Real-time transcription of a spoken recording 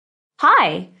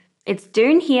Hi, it's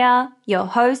Doone here, your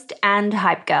host and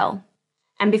hype girl.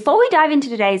 And before we dive into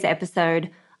today's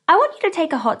episode, I want you to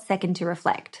take a hot second to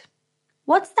reflect.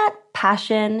 What's that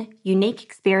passion, unique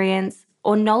experience,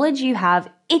 or knowledge you have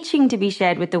itching to be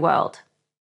shared with the world?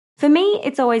 For me,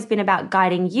 it's always been about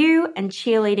guiding you and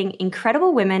cheerleading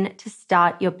incredible women to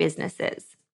start your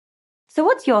businesses. So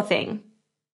what's your thing?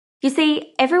 You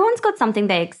see, everyone's got something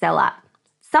they excel at,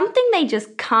 something they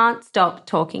just can't stop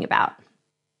talking about.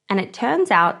 And it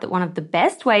turns out that one of the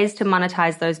best ways to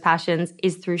monetize those passions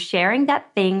is through sharing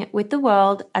that thing with the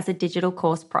world as a digital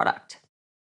course product.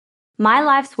 My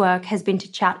life's work has been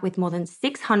to chat with more than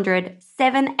 600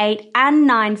 7, 8, and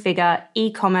 9-figure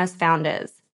e-commerce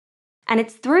founders. And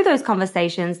it's through those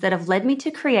conversations that have led me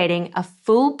to creating a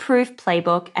foolproof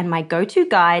playbook and my go-to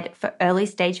guide for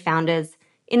early-stage founders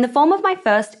in the form of my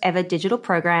first ever digital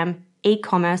program,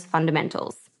 E-commerce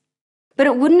Fundamentals. But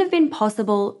it wouldn't have been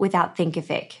possible without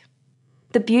Thinkific.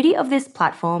 The beauty of this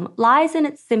platform lies in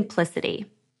its simplicity.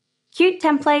 Cute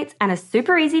templates and a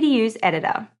super easy to use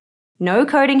editor. No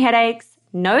coding headaches,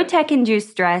 no tech-induced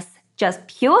stress, just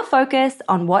pure focus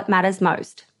on what matters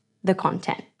most, the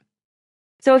content.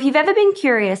 So if you've ever been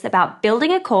curious about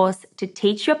building a course to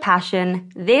teach your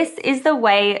passion, this is the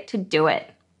way to do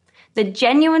it. The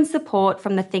genuine support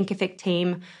from the Thinkific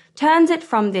team turns it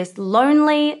from this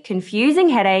lonely, confusing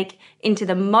headache into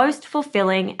the most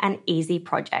fulfilling and easy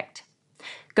project.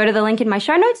 Go to the link in my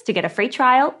show notes to get a free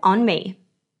trial on me.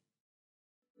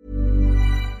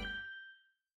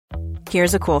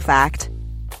 Here's a cool fact.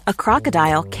 A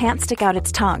crocodile can't stick out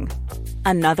its tongue.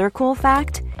 Another cool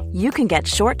fact, you can get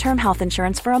short-term health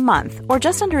insurance for a month or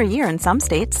just under a year in some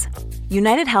states.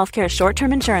 United Healthcare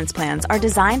short-term insurance plans are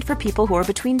designed for people who are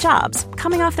between jobs,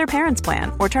 coming off their parents'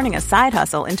 plan, or turning a side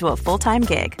hustle into a full-time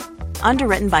gig.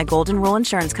 Underwritten by Golden Rule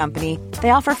Insurance Company,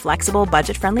 they offer flexible,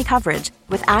 budget-friendly coverage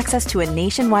with access to a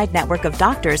nationwide network of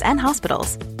doctors and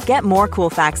hospitals. Get more cool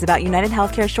facts about United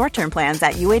Healthcare short-term plans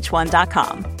at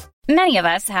uh1.com. Many of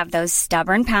us have those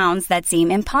stubborn pounds that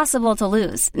seem impossible to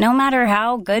lose, no matter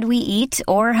how good we eat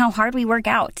or how hard we work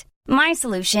out. My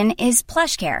solution is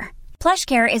PlushCare.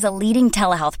 PlushCare is a leading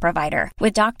telehealth provider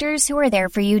with doctors who are there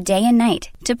for you day and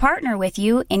night to partner with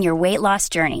you in your weight loss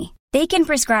journey. They can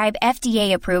prescribe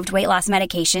FDA-approved weight loss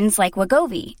medications like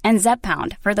Wegovy and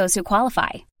Zepbound for those who qualify.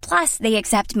 Plus, they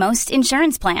accept most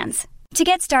insurance plans. To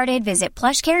get started, visit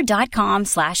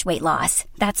plushcare.com/weightloss.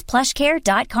 That's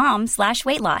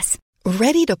plushcare.com/weightloss.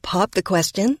 Ready to pop the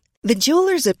question? The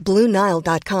jewelers at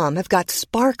BlueNile.com have got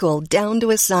sparkle down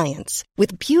to a science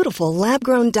with beautiful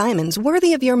lab-grown diamonds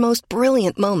worthy of your most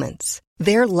brilliant moments.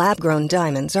 Their lab-grown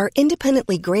diamonds are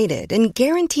independently graded and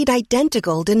guaranteed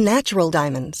identical to natural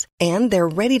diamonds, and they're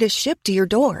ready to ship to your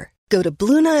door. Go to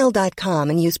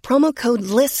BlueNile.com and use promo code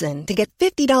LISTEN to get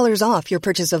 $50 off your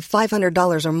purchase of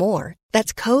 $500 or more.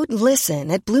 That's code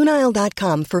LISTEN at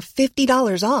BlueNile.com for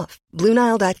 $50 off.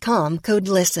 BlueNile.com, code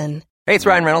LISTEN. Hey, it's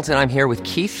Ryan Reynolds, and I'm here with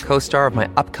Keith, co-star of my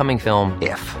upcoming film,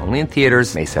 If, only in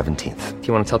theaters May 17th. Do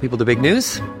you want to tell people the big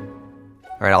news?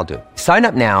 All right, I'll do it. Sign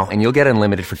up now and you'll get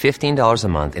unlimited for $15 a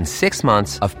month and 6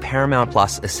 months of Paramount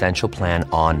Plus Essential Plan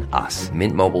on us.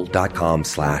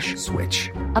 MintMobile.com/switch.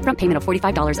 Upfront payment of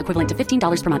 $45 equivalent to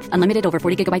 $15 per month. Unlimited over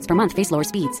 40 gigabytes per month. Face lower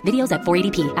speeds. Videos at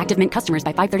 480p. Active Mint customers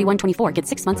by 531.24 get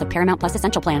 6 months of Paramount Plus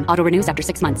Essential Plan. Auto renews after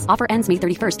 6 months. Offer ends May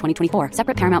 31st, 2024.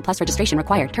 Separate Paramount Plus registration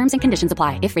required. Terms and conditions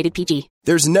apply if rated PG.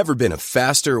 There's never been a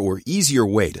faster or easier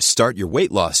way to start your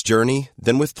weight loss journey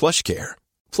than with PlushCare.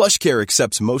 PlushCare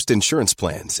accepts most insurance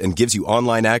plans and gives you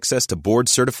online access to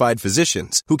board-certified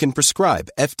physicians who can prescribe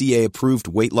FDA-approved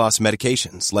weight loss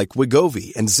medications like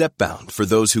Wegovy and Zepbound for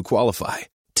those who qualify.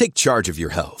 Take charge of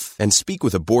your health and speak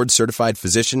with a board-certified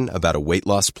physician about a weight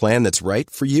loss plan that's right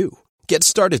for you. Get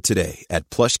started today at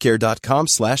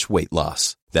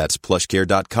plushcare.com/weightloss. That's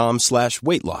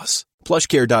plushcare.com/weightloss.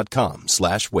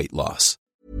 plushcare.com/weightloss.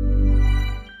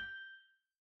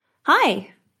 Hi,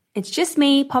 it's just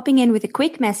me popping in with a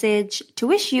quick message to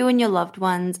wish you and your loved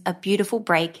ones a beautiful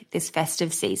break this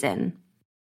festive season.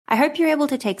 I hope you're able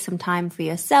to take some time for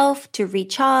yourself to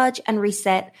recharge and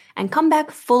reset and come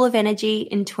back full of energy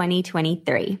in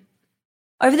 2023.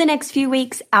 Over the next few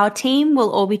weeks, our team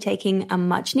will all be taking a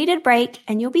much-needed break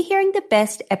and you'll be hearing the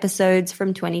best episodes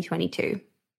from 2022.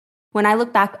 When I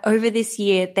look back over this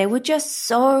year, there were just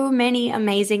so many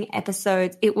amazing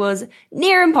episodes. It was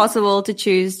near impossible to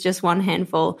choose just one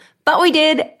handful, but we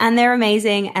did, and they're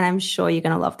amazing, and I'm sure you're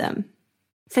going to love them.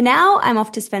 For now, I'm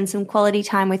off to spend some quality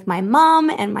time with my mum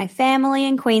and my family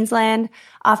in Queensland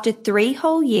after 3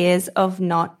 whole years of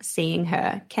not seeing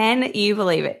her. Can you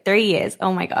believe it? 3 years.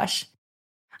 Oh my gosh.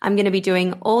 I'm going to be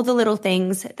doing all the little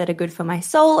things that are good for my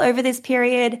soul over this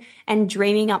period and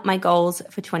dreaming up my goals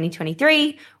for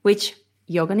 2023, which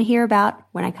you're going to hear about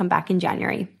when I come back in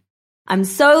January. I'm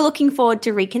so looking forward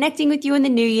to reconnecting with you in the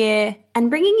new year and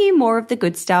bringing you more of the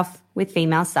good stuff with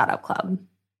Female Startup Club.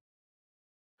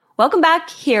 Welcome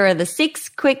back. Here are the 6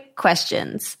 quick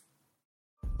questions.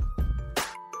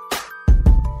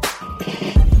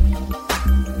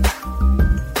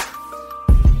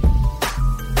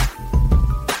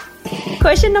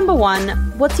 Question number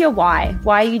 1, what's your why?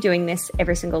 Why are you doing this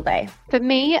every single day? For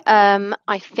me,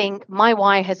 I think my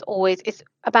why has always it's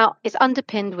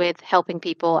underpinned with helping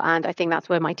people, and I think that's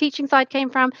where my teaching side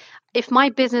came from. If my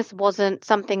business wasn't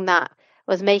something that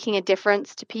was making a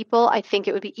difference to people, I think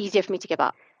it would be easier for me to give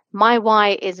up. My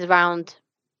why is around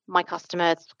my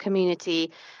customers,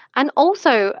 community, and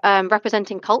also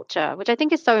representing culture, which I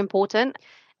think is so important.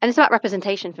 And it's about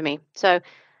representation for me. So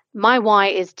my why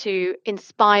is to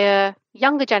inspire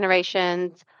younger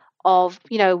generations of,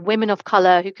 women of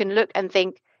color who can look and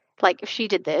think, like, if she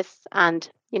did this, and,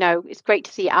 it's great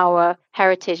to see our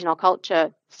heritage and our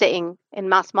culture sitting in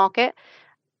mass market.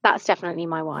 That's definitely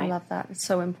my why. I love that. It's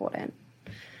so important.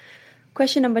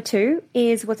 Question number 2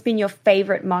 is, what's been your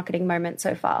favorite marketing moment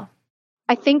so far?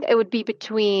 I think it would be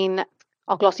between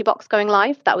our glossy box going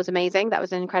live. That was amazing. That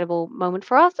was an incredible moment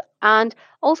for us. And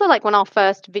also like when our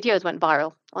first videos went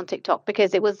viral on TikTok,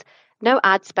 because it was no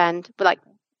ad spend, but like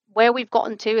where we've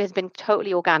gotten to has been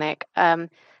totally organic.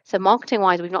 So marketing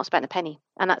wise, we've not spent a penny,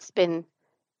 and that's been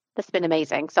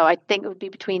amazing. So I think it would be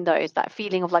between those, that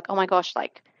feeling of like, oh my gosh,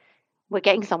 like we're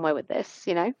getting somewhere with this,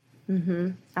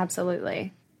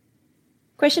 Absolutely.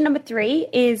 Question number 3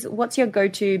 is, what's your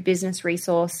go-to business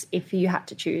resource if you had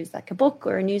to choose, like a book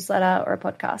or a newsletter or a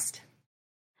podcast?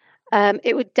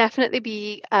 It would definitely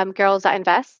be Girls That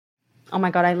Invest. Oh my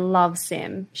God, I love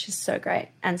Sim. She's so great.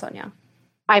 And Sonia.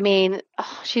 I mean,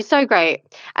 she's so great.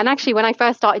 And actually, when I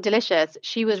first started Delhicious,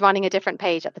 she was running a different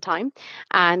page at the time.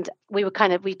 And we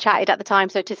chatted at the time.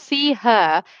 So to see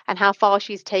her and how far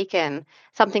she's taken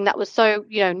something that was so,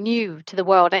 new to the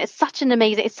world. And it's such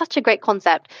a great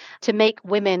concept to make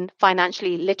women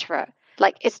financially literate.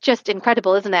 Like, it's just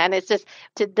incredible, isn't it? And it's just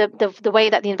the way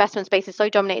that the investment space is so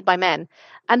dominated by men.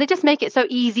 And they just make it so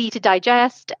easy to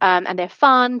digest, and they're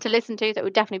fun to listen to. So it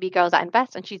would definitely be Girls That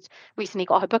Invest. And she's recently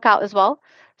got her book out as well.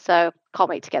 So can't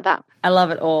wait to get that. I love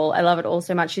it all. I love it all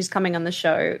so much. She's coming on the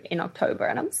show in October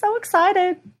and I'm so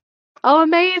excited. Oh,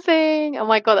 amazing. Oh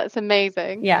my God, that's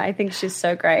amazing. Yeah, I think she's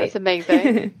so great. That's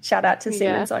amazing. Shout out to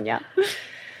Sim and Sonia.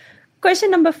 Question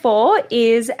number 4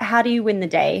 is, how do you win the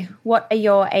day? What are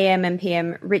your AM and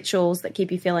PM rituals that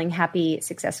keep you feeling happy,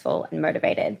 successful, and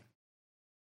motivated?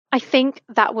 I think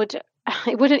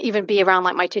it wouldn't even be around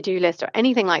like my to-do list or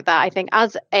anything like that. I think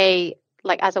as a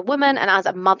woman and as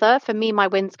a mother, for me, my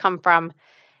wins come from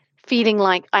feeling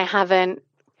like I haven't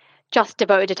just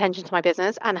devoted attention to my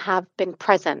business and have been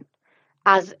present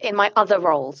as in my other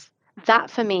roles. That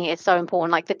for me is so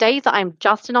important. Like the days that I'm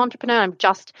just an entrepreneur, I'm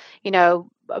just,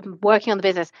 working on the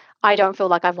business, I don't feel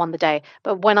like I've won the day.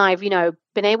 But when I've,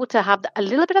 been able to have a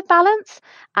little bit of balance,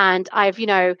 and I've,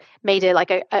 made it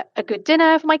like a good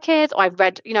dinner for my kids, or I've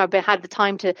read, had the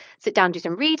time to sit down and do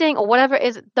some reading or whatever it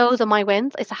is, those are my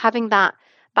wins. It's having that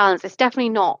balance. It's definitely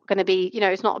not going to be,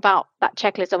 it's not about that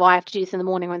checklist of I have to do this in the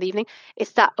morning or in the evening.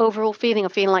 It's that overall feeling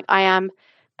of feeling like I am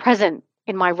present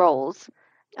in my roles.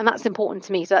 And that's important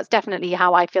to me. So that's definitely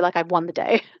how I feel like I've won the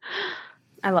day.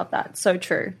 I love that. So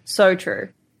true. So true.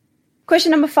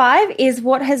 Question number 5 is,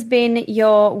 what has been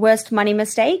your worst money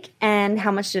mistake and how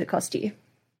much did it cost you?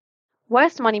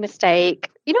 Worst money mistake.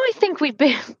 I think we've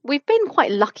been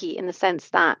quite lucky in the sense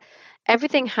that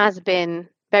everything has been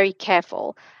very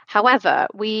careful. However,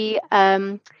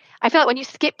 I feel like when you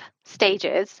skip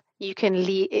stages,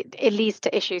 it leads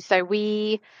to issues. So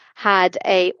we had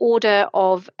a order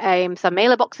of some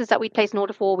mailer boxes that we'd placed an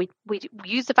order for. We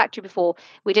used the factory before.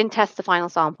 We didn't test the final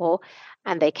sample,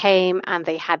 and they came and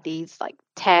they had these like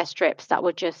tear strips that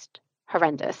were just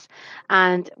horrendous.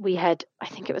 And we had, I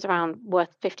think it was around worth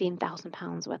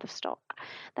 £15,000 worth of stock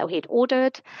that we had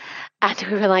ordered. And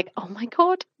we were like, oh my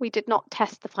God, we did not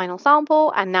test the final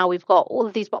sample. And now we've got all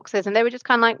of these boxes. And they were just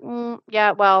kind of like,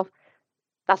 yeah, well,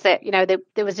 that's it.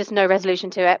 There was just no resolution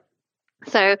to it.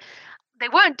 So they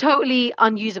weren't totally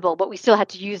unusable, but we still had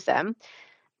to use them.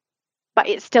 But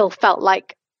it still felt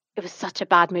like it was such a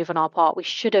bad move on our part. We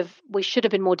should have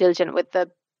been more diligent with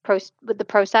the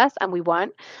process, and we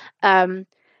weren't. So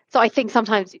I think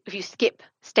sometimes if you skip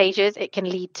stages, it can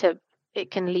lead to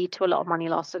a lot of money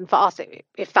loss. And for us,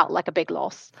 it felt like a big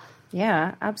loss.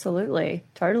 Yeah, absolutely.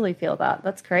 Totally feel that.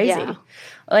 That's crazy. Yeah.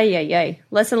 Oh, yeah.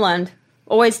 Lesson learned.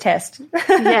 Always test.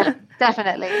 Yeah,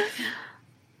 definitely.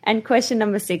 And question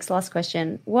number 6, last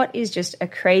question. What is just a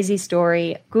crazy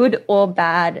story, good or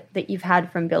bad, that you've had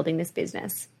from building this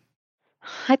business?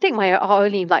 I think my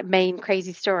only like main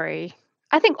crazy story,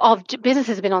 I think our business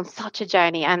has been on such a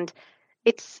journey, and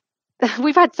it's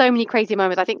we've had so many crazy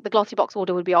moments. I think the glossy box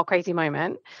order would be our crazy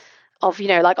moment of,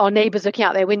 like our neighbors looking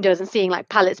out their windows and seeing like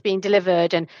pallets being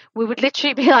delivered, and we would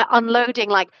literally be like unloading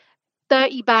like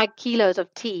 30 kilos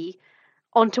of tea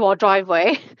onto our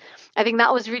driveway. I think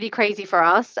that was really crazy for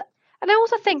us. And I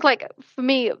also think, like, for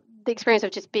me, the experience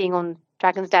of just being on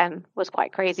Dragon's Den was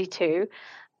quite crazy too.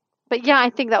 But yeah, I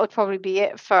think that would probably be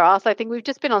it for us. I think we've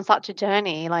just been on such a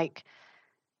journey. Like,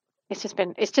 it's just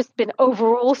been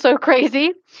overall so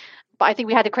crazy. But I think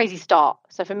we had a crazy start.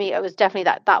 So for me, it was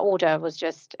definitely that order was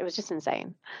just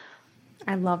insane.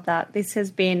 I love that. This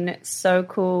has been so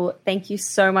cool. Thank you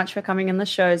so much for coming on the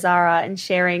show, Zara, and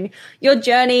sharing your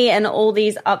journey and all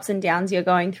these ups and downs you're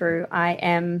going through. I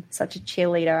am such a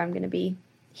cheerleader. I'm going to be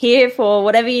here for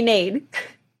whatever you need.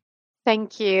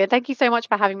 Thank you. Thank you so much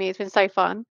for having me. It's been so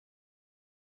fun.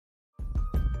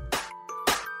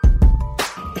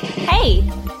 Hey,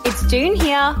 it's June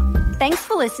here. Thanks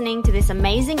for listening to this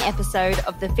amazing episode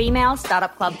of the Female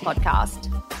Startup Club podcast.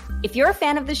 If you're a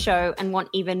fan of the show and want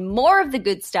even more of the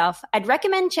good stuff, I'd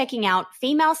recommend checking out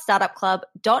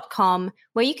femalestartupclub.com,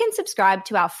 where you can subscribe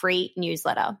to our free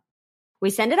newsletter.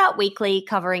 We send it out weekly,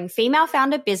 covering female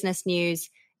founder business news,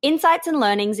 insights and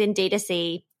learnings in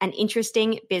D2C, and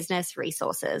interesting business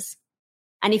resources.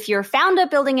 And if you're a founder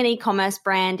building an e-commerce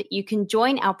brand, you can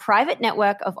join our private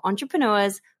network of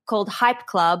entrepreneurs called Hype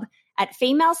Club at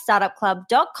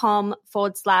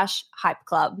femalestartupclub.com/Hype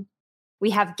Club. We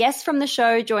have guests from the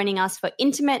show joining us for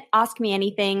intimate Ask Me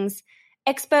Anythings,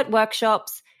 expert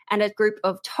workshops, and a group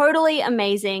of totally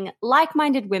amazing,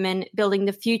 like-minded women building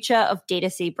the future of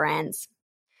D2C brands.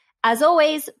 As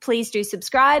always, please do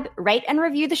subscribe, rate and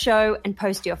review the show, and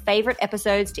post your favorite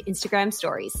episodes to Instagram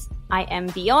stories. I am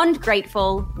beyond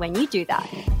grateful when you do that.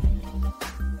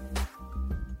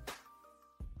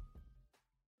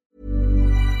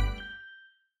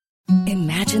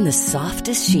 Imagine the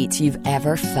softest sheets you've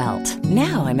ever felt.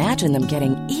 Now imagine them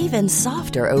getting even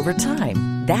softer over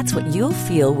time. That's what you'll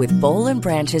feel with Boll &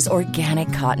 Branch's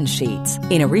organic cotton sheets.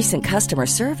 In a recent customer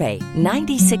survey,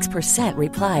 96%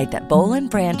 replied that Boll &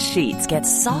 Branch sheets get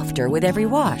softer with every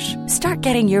wash. Start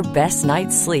getting your best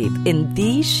night's sleep in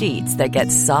these sheets that get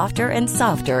softer and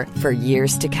softer for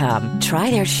years to come. Try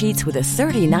their sheets with a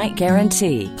 30-night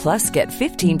guarantee. Plus, get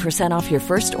 15% off your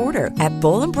first order at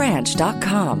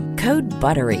bollandbranch.com. Code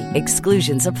BUTTERY.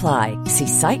 Exclusions apply. See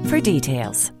site for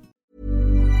details.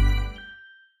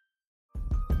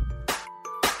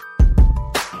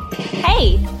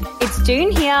 Hey, it's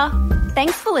June here.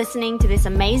 Thanks for listening to this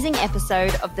amazing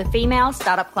episode of the Female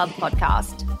Startup Club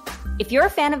podcast. If you're a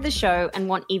fan of the show and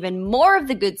want even more of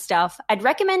the good stuff, I'd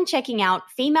recommend checking out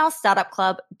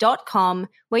femalestartupclub.com,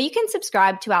 where you can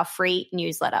subscribe to our free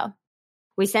newsletter.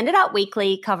 We send it out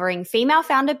weekly, covering female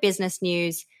founder business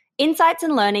news, insights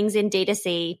and learnings in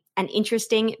D2C, and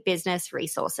interesting business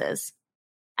resources.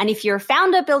 And if you're a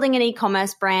founder building an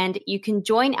e-commerce brand, you can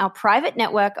join our private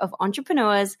network of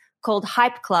entrepreneurs called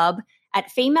Hype Club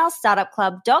at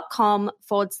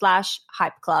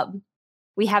femalestartupclub.com/Hype Club.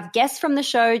 We have guests from the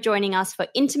show joining us for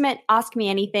intimate Ask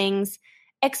Me Anythings,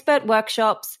 expert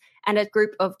workshops, and a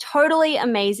group of totally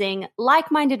amazing,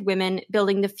 like-minded women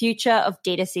building the future of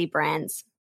D2C brands.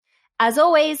 As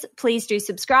always, please do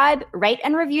subscribe, rate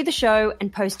and review the show,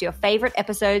 and post your favorite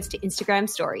episodes to Instagram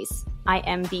stories. I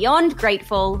am beyond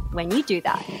grateful when you do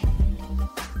that.